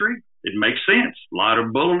the industry, it makes sense. Lighter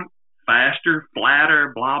bullet, faster,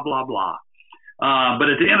 flatter, blah, blah, blah. But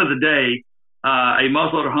at the end of the day, a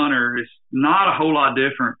muzzleloader hunter is not a whole lot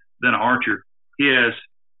different than an archer. He has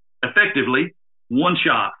effectively one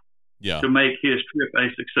shot to make his trip a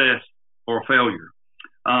success or a failure.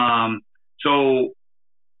 So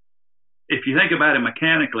if you think about it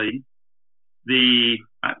mechanically,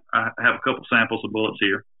 I have a couple samples of bullets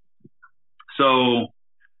here. So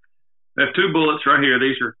I have two bullets right here.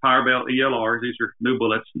 These are Powerbelt ELRs. These are new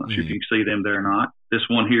bullets. I'm not sure if you can see them there or not. This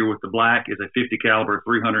one here with the black is a 50 caliber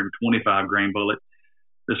 325 grain bullet.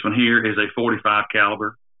 This one here is a 45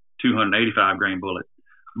 caliber 285 grain bullet.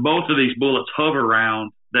 Both of these bullets hover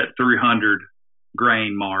around that 300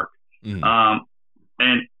 grain mark.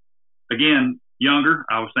 And again, younger,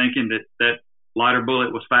 I was thinking that lighter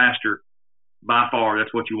bullet was faster by far.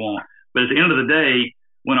 That's what you want. But at the end of the day,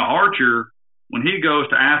 when an archer, when he goes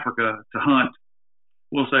to Africa to hunt,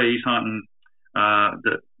 we'll say he's hunting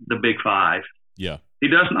the big five. Yeah. He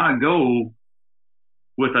does not go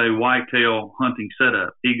with a whitetail hunting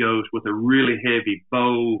setup. He goes with a really heavy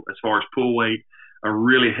bow as far as pull weight, a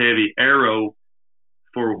really heavy arrow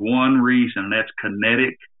for one reason, and that's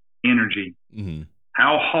kinetic energy.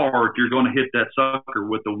 How hard you're going to hit that sucker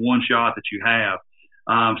with the one shot that you have.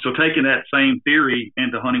 So taking that same theory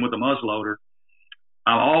into hunting with a muzzleloader,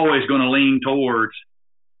 I'm always going to lean towards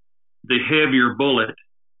the heavier bullet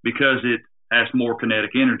because it has more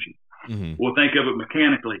kinetic energy. We'll think of it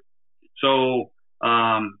mechanically. So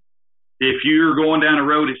if you're going down a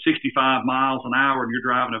road at 65 miles an hour and you're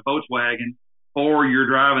driving a Volkswagen, or you're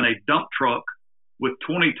driving a dump truck with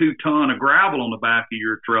 22 ton of gravel on the back of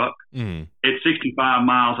your truck at 65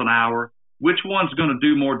 miles an hour, which one's going to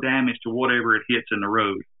do more damage to whatever it hits in the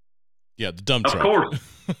road? Yeah, the dump truck. Of course,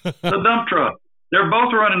 the dump truck. They're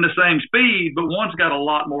both running the same speed, but one's got a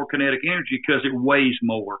lot more kinetic energy because it weighs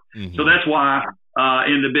more. So that's why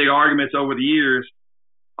in the big arguments over the years,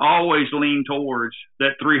 I always lean towards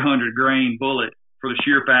that 300 grain bullet for the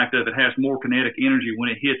sheer fact of it has more kinetic energy when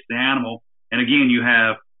it hits the animal. And again, you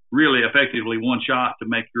have really effectively one shot to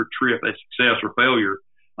make your trip a success or failure.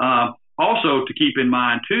 Also to keep in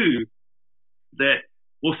mind too, that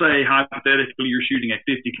we'll say hypothetically you're shooting a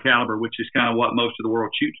 50 caliber, which is kind of what most of the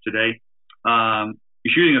world shoots today.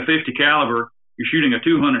 You're shooting a 50 caliber, you're shooting a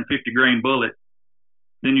 250 grain bullet,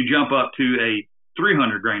 then you jump up to a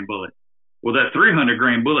 300 grain bullet. Well, that 300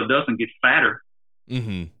 grain bullet doesn't get fatter.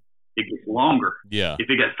 It gets longer. Yeah. If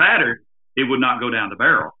it got fatter, it would not go down the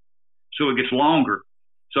barrel. So it gets longer.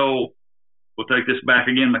 So we'll take this back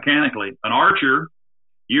again mechanically. An archer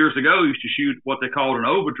years ago used to shoot what they called an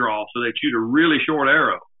overdraw. So they'd shoot a really short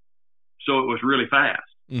arrow. So it was really fast.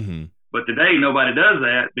 But today nobody does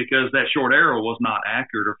that because that short arrow was not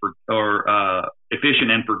accurate or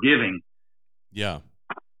efficient and forgiving. Yeah.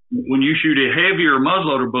 When you shoot a heavier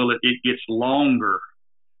muzzleloader bullet, it gets longer.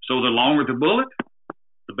 So the longer the bullet,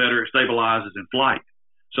 the better it stabilizes in flight.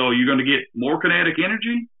 So you're going to get more kinetic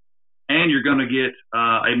energy, and you're going to get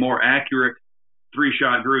a more accurate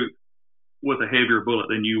 3-shot group with a heavier bullet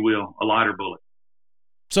than you will a lighter bullet.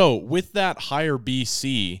 So with that higher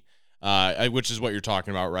BC, which is what you're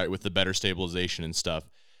talking about, right, with the better stabilization and stuff,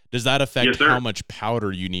 does that affect how much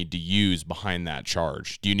powder you need to use behind that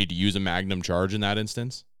charge? Do you need to use a Magnum charge in that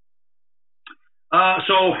instance?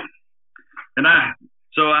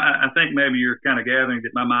 I think maybe you're kind of gathering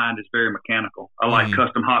that my mind is very mechanical. I like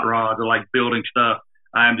custom hot rods. I like building stuff.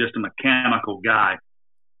 I am just a mechanical guy.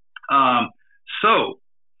 So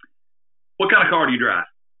what kind of car do you drive?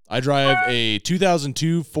 I drive a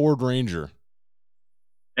 2002 Ford Ranger.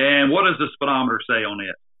 And what does the speedometer say on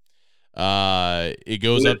it? It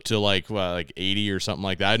goes up to like 80 or something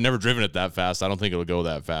like that. I've never driven it that fast. I don't think it'll go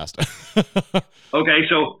that fast. Okay,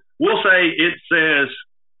 so we'll say it says,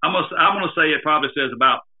 I'm gonna say it probably says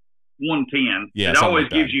about 110. Yeah, it always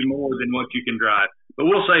like gives you more than what you can drive, but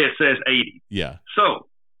we'll say it says 80. Yeah. So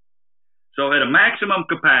at a maximum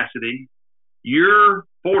capacity, your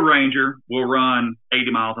Ford Ranger will run 80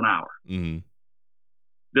 miles an hour.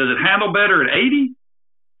 Does it handle better at 80,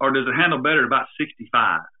 or does it handle better at about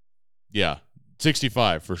 65? Yeah,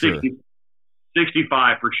 65 for sure.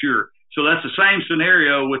 65 for sure. So that's the same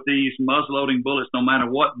scenario with these muzzleloading bullets, no matter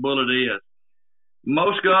what bullet it is.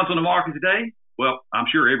 Most guns on the market today, well, I'm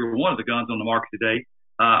sure every one of the guns on the market today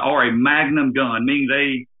are a Magnum gun, meaning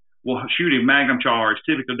they will shoot a Magnum charge.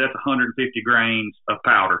 Typically, that's 150 grains of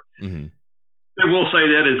powder. They will say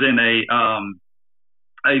that is in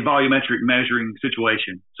a volumetric measuring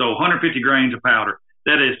situation. So 150 grains of powder.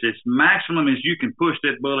 That is as maximum as you can push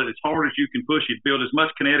that bullet, as hard as you can push it, build as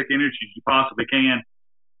much kinetic energy as you possibly can.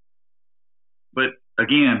 But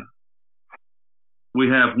again, we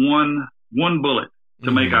have one bullet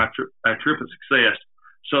to make our trip a success.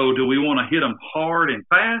 So do we want to hit them hard and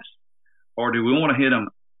fast, or do we want to hit them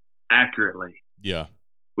accurately? Yeah.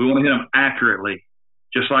 We want to hit them accurately.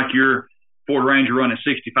 Just like your Ford Ranger running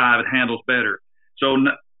 65, it handles better. So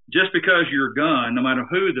just because your gun, no matter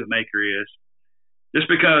who the maker is, just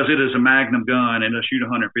because it is a Magnum gun and it'll shoot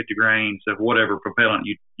 150 grains of whatever propellant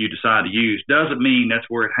you decide to use, doesn't mean that's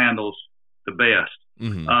where it handles the best.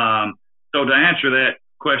 Mm-hmm. So to answer that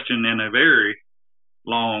question in a very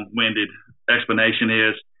long-winded explanation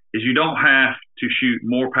is you don't have to shoot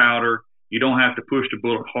more powder. You don't have to push the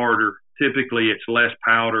bullet harder. Typically, it's less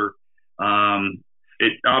powder.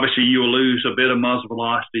 Obviously, you will lose a bit of muzzle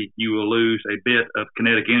velocity. You will lose a bit of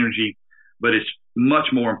kinetic energy, but it's much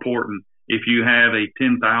more important if you have a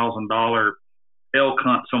 $10,000 elk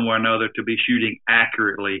hunt somewhere or another to be shooting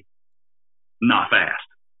accurately, not fast.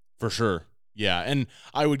 For sure. Yeah. And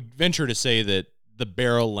I would venture to say that the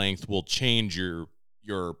barrel length will change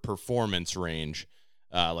your performance range.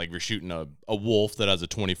 Like if you're shooting a Wolf that has a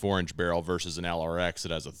 24-inch barrel versus an LRX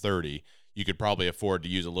that has a 30, you could probably afford to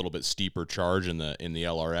use a little bit steeper charge in the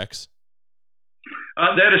LRX.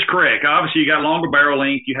 That is correct. Obviously, you got longer barrel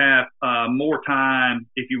length. You have more time,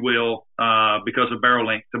 if you will, because of barrel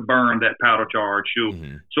length, to burn that powder charge.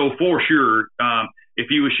 So for sure, if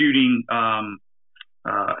you were shooting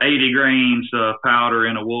 80 grains of powder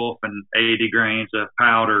in a Wolf and 80 grains of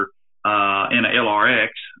powder in an LRX,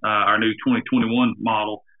 our new 2021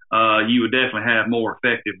 model, you would definitely have more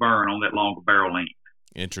effective burn on that longer barrel length.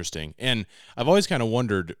 Interesting. And I've always kind of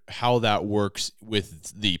wondered how that works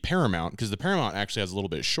with the Paramount, because the Paramount actually has a little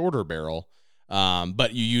bit shorter barrel,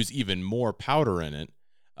 but you use even more powder in it.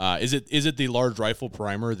 Is it the large rifle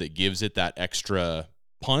primer that gives it that extra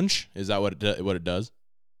punch? Is that what it does?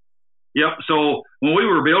 Yep. So when we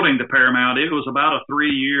were building the Paramount, it was about a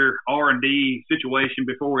 3-year R&D situation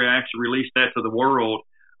before we actually released that to the world.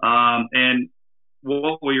 And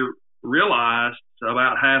what we realized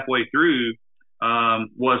about halfway through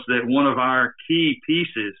was that one of our key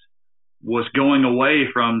pieces was going away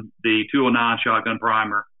from the 209 shotgun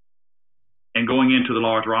primer and going into the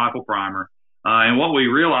large rifle primer. And what we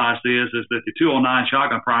realized is that the 209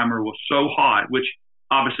 shotgun primer was so hot, which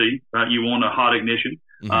obviously you want a hot ignition,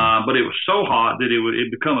 but it was so hot that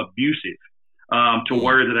it become abusive to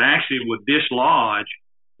where that actually would dislodge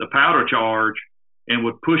the powder charge and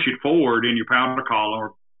would push it forward in your powder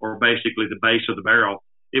column or basically the base of the barrel.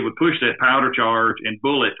 It would push that powder charge and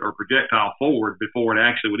bullet or projectile forward before it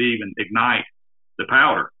actually would even ignite the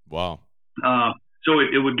powder. Wow. So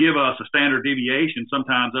it would give us a standard deviation,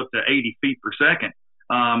 sometimes up to 80 feet per second.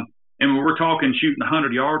 And when we're talking shooting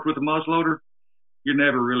 100 yards with a muzzleloader, you're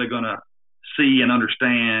never really going to see and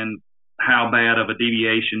understand how bad of a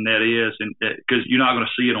deviation that is, and because you're not going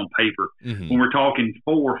to see it on paper. When we're talking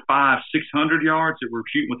 400, 500, 600 yards that we're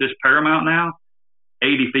shooting with this Paramount now,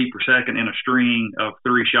 80 feet per second in a string of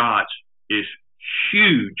 3 shots is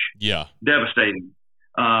huge. Yeah. Devastating.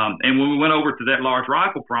 And when we went over to that large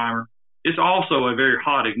rifle primer, it's also a very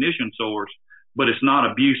hot ignition source, but it's not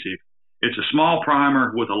abusive. It's a small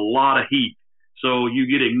primer with a lot of heat. So you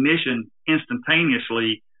get ignition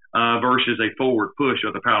instantaneously versus a forward push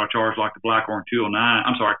of the powder charge like the Blackhorn 209.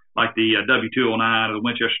 I'm sorry, like the W209 or the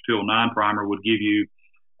Winchester 209 primer would give you.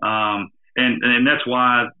 And that's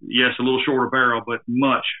why, yes, a little shorter barrel, but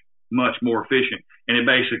much, much more efficient. And it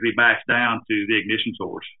basically backs down to the ignition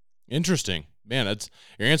source. Interesting. Man,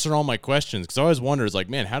 you're answering all my questions, because I always wonder, is like,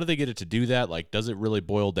 man, how do they get it to do that? Like, does it really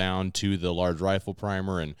boil down to the large rifle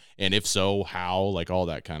primer? And if so, how? Like all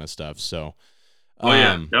that kind of stuff. So,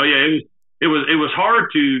 It was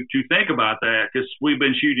hard to think about that, because we've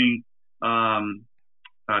been shooting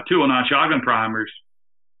 209 shotgun primers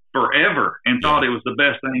forever and thought it was the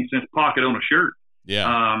best thing since pocket on a shirt.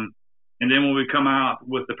 Yeah. And then when we come out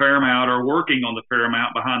with the Paramount, or working on the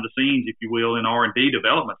Paramount behind the scenes, if you will, in R&D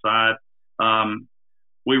development side,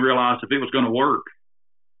 we realized if it was going to work,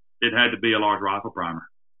 it had to be a large rifle primer.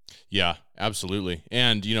 Yeah, absolutely.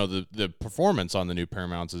 And, the performance on the new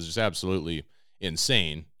Paramounts is just absolutely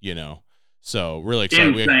insane, So really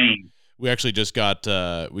excited. Insane. We actually just got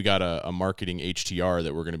a marketing HTR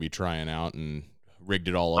that we're going to be trying out and rigged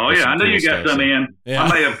it all up. Oh yeah, I know you got some in. Yeah.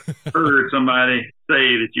 I may have heard somebody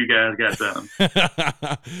say that you guys got some.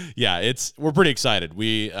 Yeah, we're pretty excited.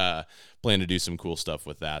 We plan to do some cool stuff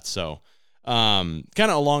with that. So kind of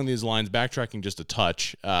along these lines, backtracking just a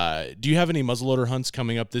touch, do you have any muzzleloader hunts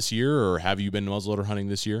coming up this year, or have you been muzzleloader hunting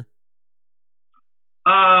this year?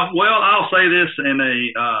 Well, I'll say this in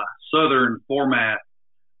a southern format.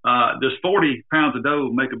 Does 40 pounds of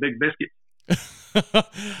dough make a big biscuit?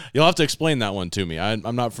 You'll have to explain that one to me.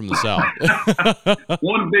 I'm not from the South.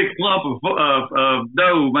 One big clump of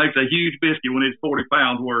dough makes a huge biscuit when it's 40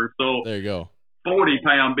 pounds worth. So there you go.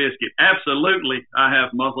 40-pound biscuit. Absolutely. I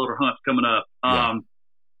have muzzleloader hunts coming up.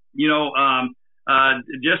 Yeah.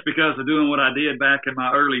 just because of doing what I did back in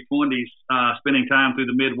my early 20s, spending time through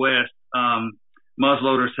the Midwest,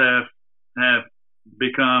 muzzleloaders have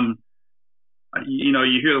become,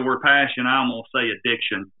 you hear the word passion, I almost say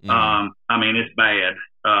addiction. Mm-hmm. I mean, it's bad.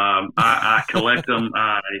 I collect them,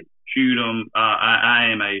 I shoot them. I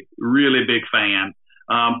am a really big fan.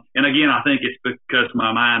 And again, I think it's because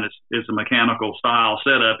my mind is a mechanical style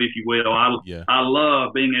setup, if you will. I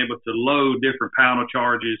love being able to load different powder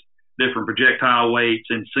charges, different projectile weights,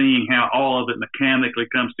 and seeing how all of it mechanically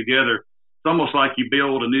comes together. It's almost like you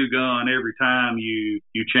build a new gun every time you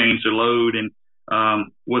change the load. And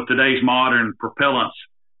with today's modern propellants,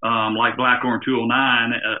 like Blackhorn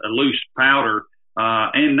 209, a loose powder,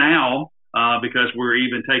 and now because we're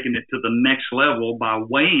even taking it to the next level by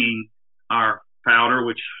weighing our powder,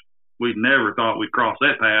 which we never thought we'd cross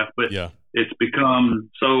that path, but it's become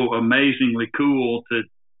so amazingly cool to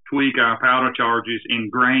tweak our powder charges in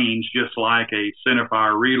grains, just like a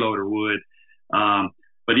centerfire reloader would.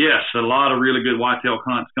 But yes, a lot of really good whitetail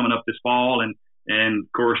hunts coming up this fall, and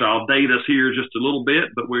of course I'll date us here just a little bit,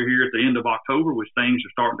 but we're here at the end of October, which things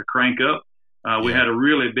are starting to crank up. We had a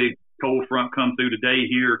really big cold front come through today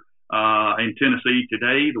here in Tennessee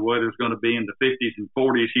today. The weather's going to be in the 50s and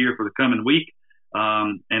 40s here for the coming week.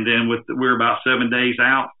 And then we're about 7 days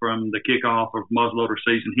out from the kickoff of muzzleloader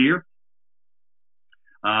season here.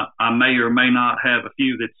 I may or may not have a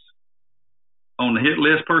few that's on the hit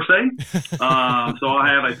list per se. So I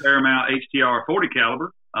have a Paramount HTR 40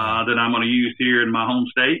 caliber that I'm going to use here in my home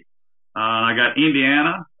state. I got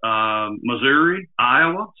Indiana, Missouri,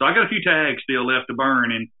 Iowa. So I got a few tags still left to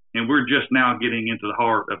burn, and we're just now getting into the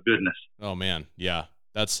heart of goodness. Oh man. Yeah.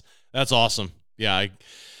 That's awesome. Yeah.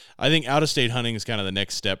 I think out-of-state hunting is kind of the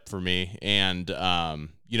next step for me. And,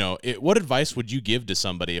 what advice would you give to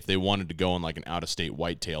somebody if they wanted to go on like an out-of-state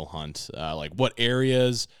whitetail hunt? Like what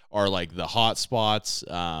areas are like the hot spots?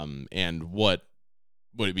 And what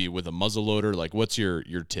would it be with a muzzleloader? Like what's your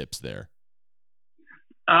tips there?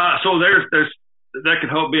 So there's that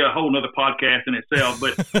could be a whole nother podcast in itself,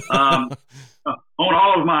 but, on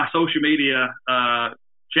all of my social media,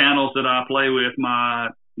 channels that I play with, my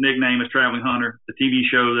nickname is Traveling Hunter. The TV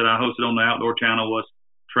show that I hosted on the Outdoor Channel was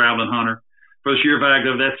Traveling Hunter. For the sheer fact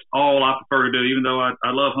of that's all I prefer to do, even though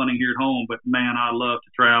I love hunting here at home, but man, I love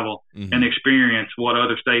to travel and experience what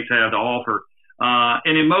other states have to offer.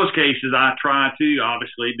 And in most cases, I try to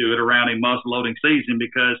obviously do it around a muzzleloading season,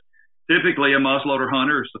 because typically a muzzleloader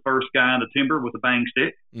hunter is the first guy in the timber with a bang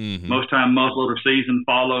stick. Mm-hmm. Most time muzzleloader season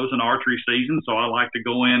follows an archery season. So I like to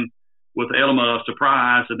go in with the element of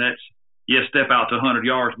surprise, and that's, step out to 100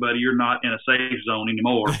 yards, buddy. You're not in a safe zone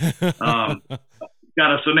anymore. Got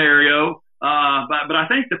a scenario. But I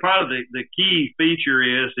think probably the key feature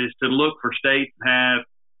is to look for states that have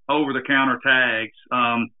over-the-counter tags.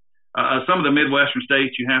 Some of the Midwestern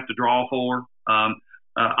states you have to draw for.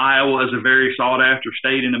 Iowa is a very sought-after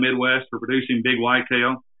state in the Midwest for producing big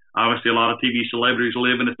whitetail. Obviously, a lot of TV celebrities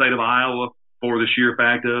live in the state of Iowa for the sheer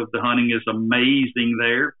fact of the hunting is amazing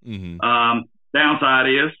there. Mm-hmm. Downside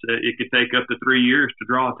is it could take up to 3 years to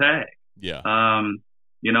draw a tag. Yeah. And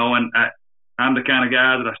I'm the kind of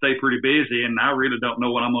guy that I stay pretty busy, and I really don't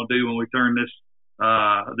know what I'm going to do when we turn this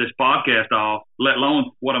podcast off, let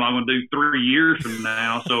alone what am I going to do 3 years from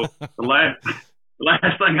now. So the last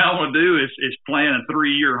thing I want to do is plan a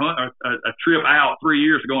 3-year hunt, a trip out 3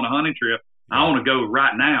 years to go on a hunting trip. Yeah. I want to go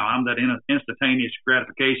right now. I'm that instantaneous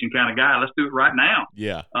gratification kind of guy. Let's do it right now.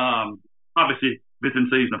 Yeah. Obviously, it's in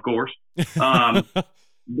season, of course.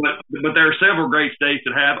 But there are several great states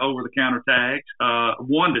that have over-the-counter tags.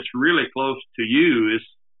 One that's really close to you is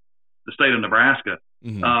the state of Nebraska.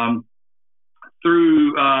 Mm-hmm.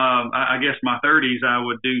 Through, I guess, my 30s, I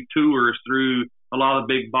would do tours through a lot of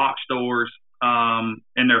big box stores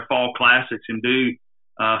in their fall classics and do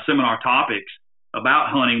seminar topics about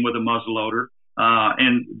hunting with a muzzleloader.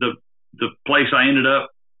 And the place I ended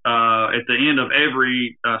up at the end of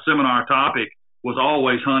every seminar topic was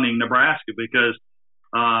always hunting Nebraska, because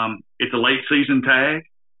it's a late season tag.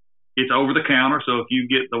 It's over the counter. So if you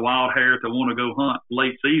get the wild hair to want to go hunt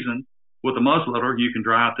late season with a muzzleloader, you can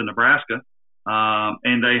drive to Nebraska.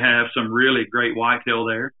 And they have some really great whitetail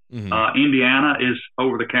there. Mm-hmm. Indiana is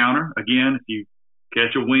over the counter. Again, if you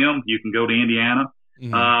catch a whim, you can go to Indiana.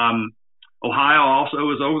 Mm-hmm. Ohio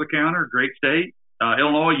also is over the counter. Great state.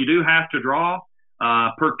 Illinois, you do have to draw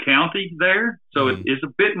per county there. So it is a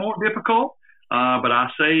bit more difficult. But I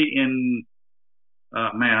say since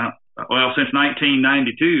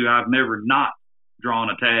 1992, I've never not drawn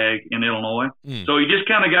a tag in Illinois. So you just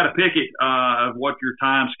kind of got to pick it of what your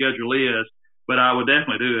time schedule is. But I would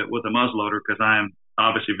definitely do it with a muzzleloader, because I am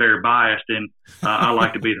obviously very biased, and I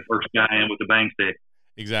like to be the first guy in with the bang stick.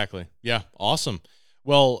 Exactly. Yeah. Awesome.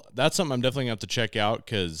 Well, that's something I'm definitely going to have to check out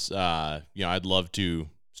because, I'd love to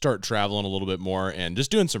start traveling a little bit more and just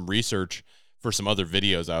doing some research for some other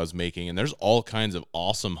videos I was making. And there's all kinds of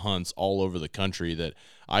awesome hunts all over the country that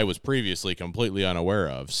I was previously completely unaware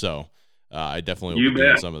of. So I definitely will be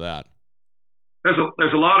doing some of that. There's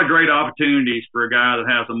a lot of great opportunities for a guy that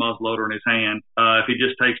has a muzzleloader in his hand if he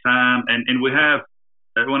just takes time. And we have,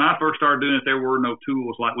 when I first started doing it, there were no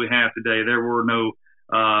tools like we have today. There were no,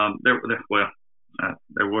 there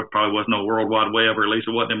probably was no World Wide Web, or at least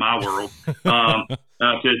it wasn't in my world,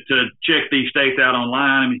 to check these states out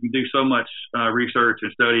online. I mean, you can do so much research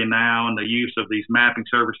and studying now, and the use of these mapping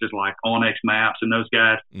services like Onyx Maps and those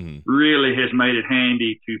guys really has made it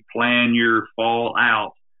handy to plan your fall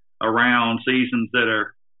out around seasons that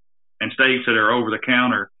are and states that are over the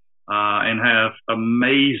counter and have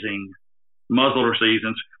amazing muzzleloader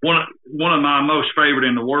seasons. One of my most favorite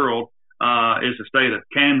in the world is the state of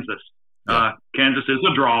Kansas. Kansas is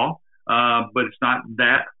a draw, but it's not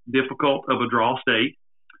that difficult of a draw state.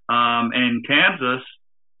 And Kansas,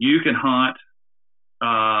 you can hunt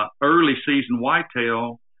early season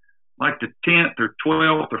whitetail like the 10th or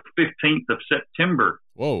 12th or 15th of September.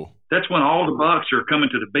 Whoa. That's when all the bucks are coming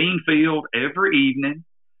to the bean field every evening.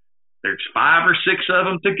 There's 5 or 6 of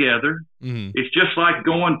them together. Mm-hmm. It's just like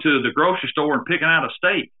going to the grocery store and picking out a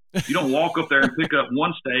steak. You don't walk up there and pick up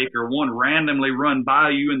one steak or one randomly run by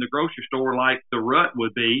you in the grocery store like the rut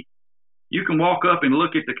would be. You can walk up and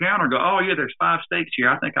look at the counter and go, oh, yeah, there's 5 steaks here.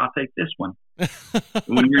 I think I'll take this one.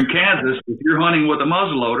 When you're in Kansas, if you're hunting with a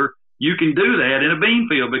muzzleloader, you can do that in a bean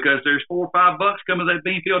field because there's 4 or 5 bucks coming to that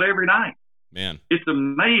bean field every night. Man, it's an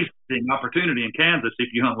amazing opportunity in Kansas if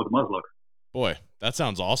you hunt with a muzzleloader. Boy, that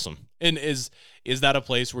sounds awesome. And is that a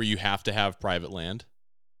place where you have to have private land?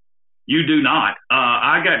 You do not.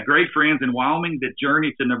 I got great friends in Wyoming that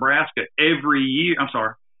journey to Nebraska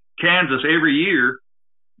Kansas every year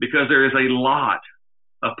because there is a lot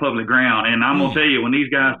of public ground. And I'm going to tell you, when these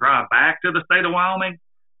guys drive back to the state of Wyoming,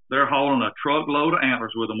 they're hauling a truckload of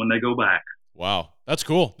antlers with them when they go back. Wow, that's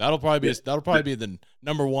cool. That'll probably be the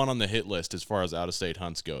number one on the hit list as far as out-of-state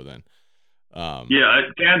hunts go then.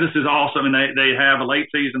 Kansas is awesome, and they have a late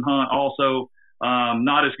season hunt also.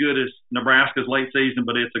 Not as good as Nebraska's late season,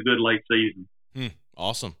 but it's a good late season.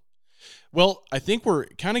 Awesome. Well, I think we're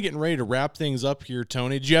kind of getting ready to wrap things up here,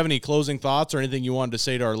 Tony. Do you have any closing thoughts or anything you wanted to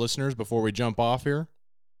say to our listeners before we jump off here?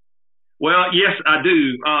 Well, yes, I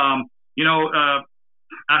do.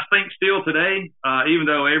 I think still today, even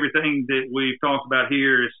though everything that we've talked about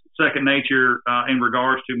here is second nature in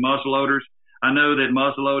regards to muzzleloaders, I know that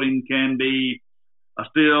muzzleloading can be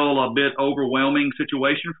still a bit overwhelming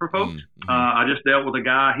situation for folks. Mm-hmm. I just dealt with a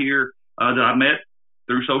guy here that I met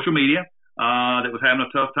through social media that was having a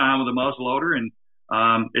tough time with a muzzleloader, and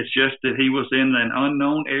it's just that he was in an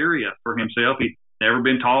unknown area for himself. He'd never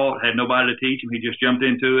been taught, had nobody to teach him. He just jumped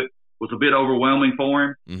into it. It was a bit overwhelming for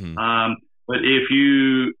him. Mm-hmm. But if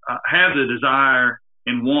you have the desire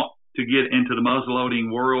and want to get into the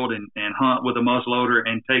muzzleloading world and hunt with a muzzleloader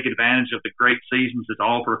and take advantage of the great seasons that's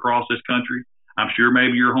offered across this country, I'm sure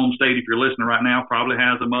maybe your home state, if you're listening right now, probably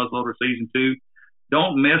has a muzzleloader season too.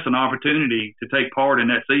 Don't miss an opportunity to take part in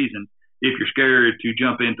that season if you're scared to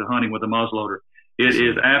jump into hunting with a muzzleloader. It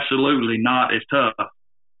is absolutely not as tough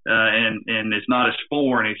and it's not as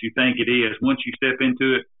foreign as you think it is once you step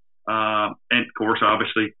into it. And of course,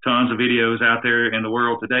 obviously, tons of videos out there in the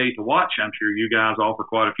world today to watch. I'm sure you guys offer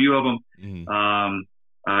quite a few of them. Mm-hmm.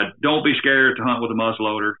 Don't be scared to hunt with a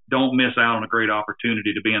muzzleloader. Don't miss out on a great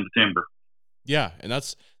opportunity to be in the timber. Yeah, and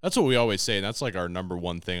that's what we always say, and that's like our number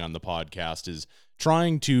one thing on the podcast is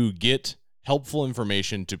trying to get helpful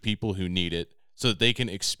information to people who need it so that they can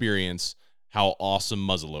experience how awesome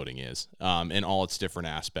muzzleloading is in all its different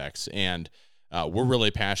aspects. And we're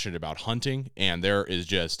really passionate about hunting, and there is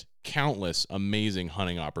just countless amazing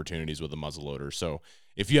hunting opportunities with a muzzleloader. So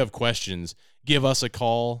if you have questions, give us a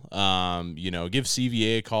call, give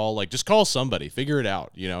CVA a call, like just call somebody, figure it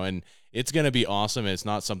out, and it's going to be awesome. It's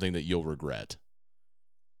not something that you'll regret.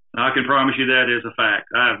 I can promise you that is a fact.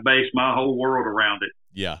 I've based my whole world around it.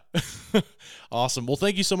 Yeah. Awesome. Well,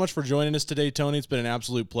 thank you so much for joining us today, Tony. It's been an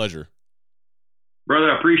absolute pleasure.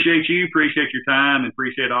 Brother, I appreciate you, appreciate your time, and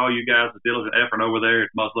appreciate all you guys' diligent effort over there at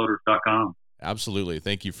muzzleloaders.com. Absolutely.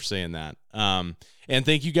 Thank you for saying that. And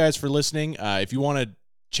thank you guys for listening. If you want to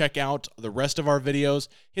check out the rest of our videos,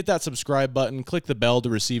 hit that subscribe button, click the bell to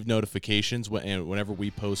receive notifications whenever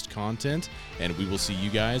we post content, and we will see you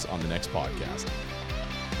guys on the next podcast.